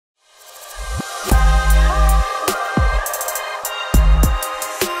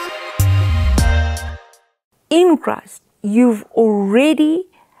Christ, you've already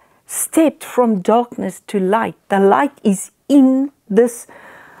stepped from darkness to light. The light is in this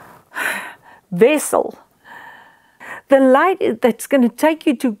vessel. The light that's going to take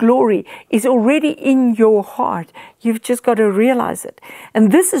you to glory is already in your heart. You've just got to realize it.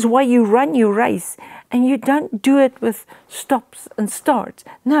 And this is why you run your race, and you don't do it with stops and starts.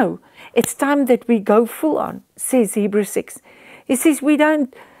 No, it's time that we go full on, says Hebrews 6. He says we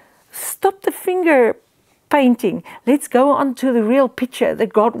don't stop the finger painting. Let's go on to the real picture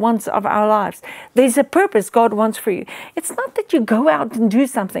that God wants of our lives. There's a purpose God wants for you. It's not that you go out and do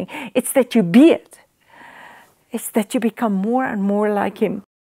something. It's that you be it. It's that you become more and more like Him.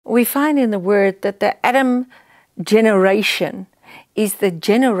 We find in the Word that the Adam generation is the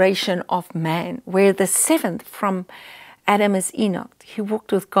generation of man, where the seventh from Adam is Enoch. He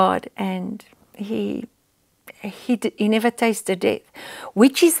walked with God, and he never tasted death,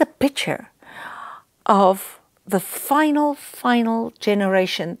 which is a picture of the final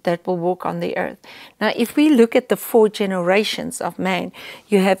generation that will walk on the earth. Now, if we look at the 4 generations of man,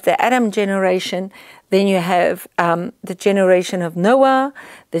 you have the Adam generation, then you have the generation of Noah,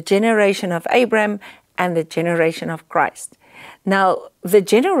 the generation of Abraham, and the generation of Christ. Now, the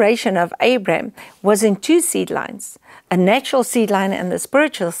generation of Abraham was in 2 seed lines, a natural seed line and the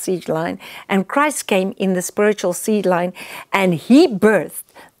spiritual seed line, and Christ came in the spiritual seed line, and He birthed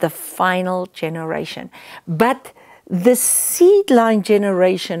the final generation. But the seed line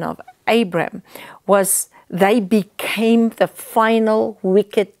generation of Abraham they became the final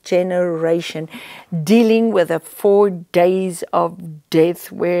wicked generation, dealing with the 4 days of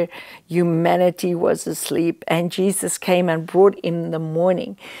death where humanity was asleep, and Jesus came and brought in the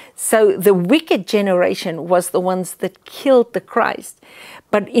morning. So the wicked generation was the ones that killed the Christ.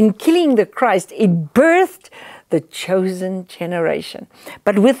 But in killing the Christ, it birthed the chosen generation.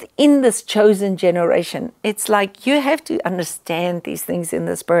 But within this chosen generation, it's like you have to understand these things in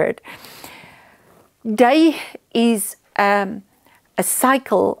the Spirit. Day is a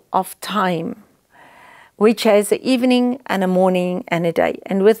cycle of time, which has an evening and a morning and a day.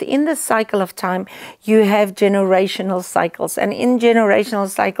 And within the cycle of time, you have generational cycles. And in generational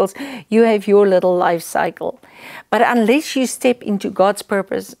cycles, you have your little life cycle. But unless you step into God's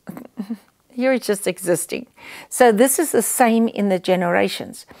purpose, you're just existing. So this is the same in the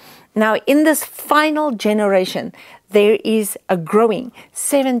generations. Now, in this final generation, there is a growing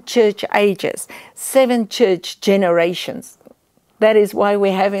 7 church ages, 7 church generations. That is why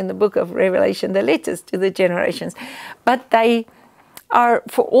we have in the book of Revelation the letters to the generations. But they are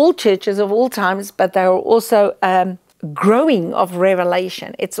for all churches of all times, but they are also growing of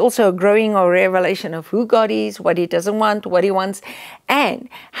revelation. It's also a growing of revelation of who God is, what He doesn't want, what He wants, and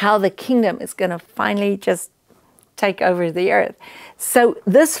how the kingdom is going to finally just take over the earth. So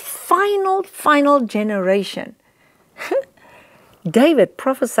this final generation, David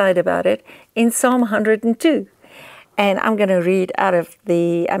prophesied about it in Psalm 102. And I'm going to read out of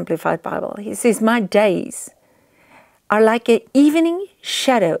the Amplified Bible. He says, "My days are like an evening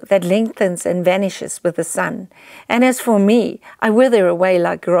shadow that lengthens and vanishes with the sun. And as for me, I wither away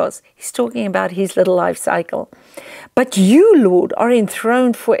like grass." He's talking about his little life cycle. "But you, Lord, are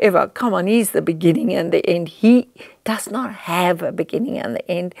enthroned forever." Come on, He's the beginning and the end. He does not have a beginning and the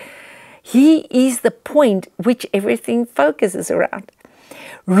end. He is the point which everything focuses around,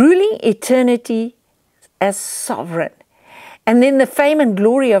 ruling eternity as sovereign. And then the fame and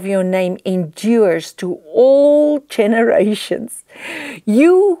glory of your name endures to all generations.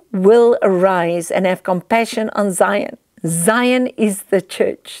 You will arise and have compassion on Zion. Zion is the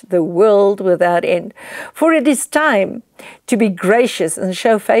church, the world without end. For it is time to be gracious and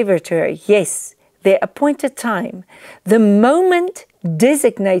show favor to her. Yes, their appointed time, the moment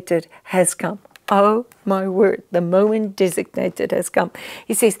designated has come. Oh my word, the moment designated has come.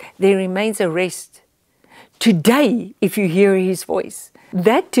 He says, there remains a rest. Today, if you hear His voice,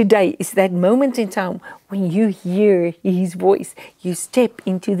 that today is that moment in time when you hear His voice, you step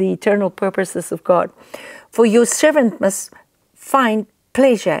into the eternal purposes of God. For your servant must find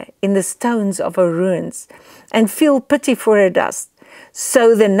pleasure in the stones of her ruins and feel pity for her dust.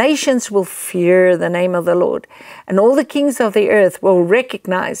 So the nations will fear the name of the Lord, and all the kings of the earth will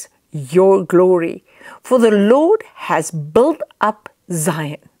recognize your glory. For the Lord has built up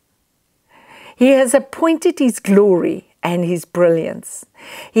Zion. He has appointed His glory and His brilliance.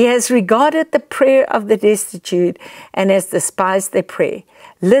 He has regarded the prayer of the destitute and has despised their prayer.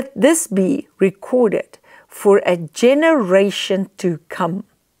 Let this be recorded for a generation to come,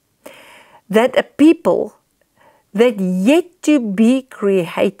 that a people that yet to be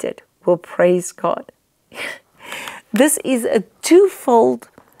created will praise God. This is a twofold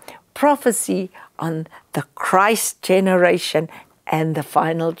prophecy on the Christ generation and the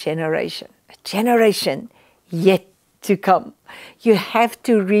final generation. A generation yet to come. You have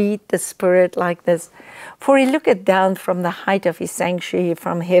to read the Spirit like this. For he looketh down from the height of his sanctuary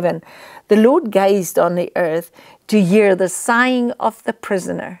from heaven. The Lord gazed on the earth to hear the sighing of the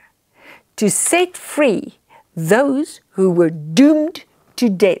prisoner, to set free those who were doomed to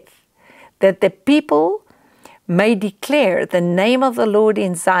death, that the people may declare the name of the Lord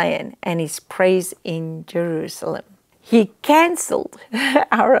in Zion and his praise in Jerusalem. He cancelled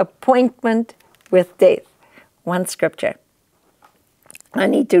our appointment with death. One scripture. I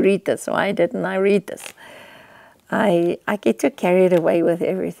need to read this. Why didn't I read this? I get too carried away with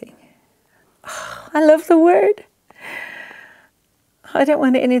everything. Oh, I love the Word. I don't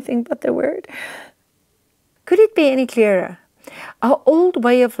want anything but the Word. Could it be any clearer? Our old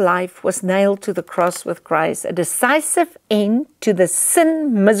way of life was nailed to the cross with Christ, a decisive end to the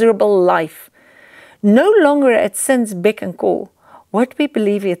sin-miserable life. No longer at sin's beck and call. What we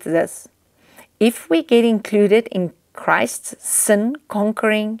believe is this: if we get included in Christ's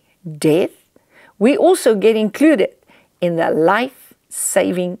sin-conquering death, we also get included in the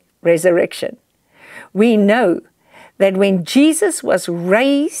life-saving resurrection. We know that when Jesus was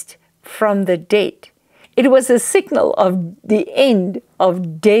raised from the dead, it was a signal of the end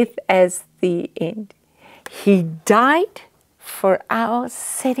of death as the end. He died for our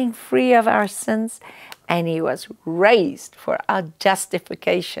setting free of our sins, and he was raised for our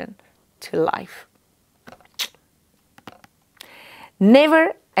justification to life.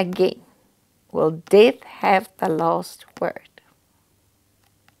 Never again will death have the last word.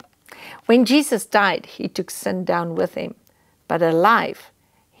 When Jesus died, he took sin down with him, but alive,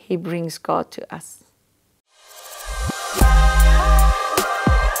 he brings God to us.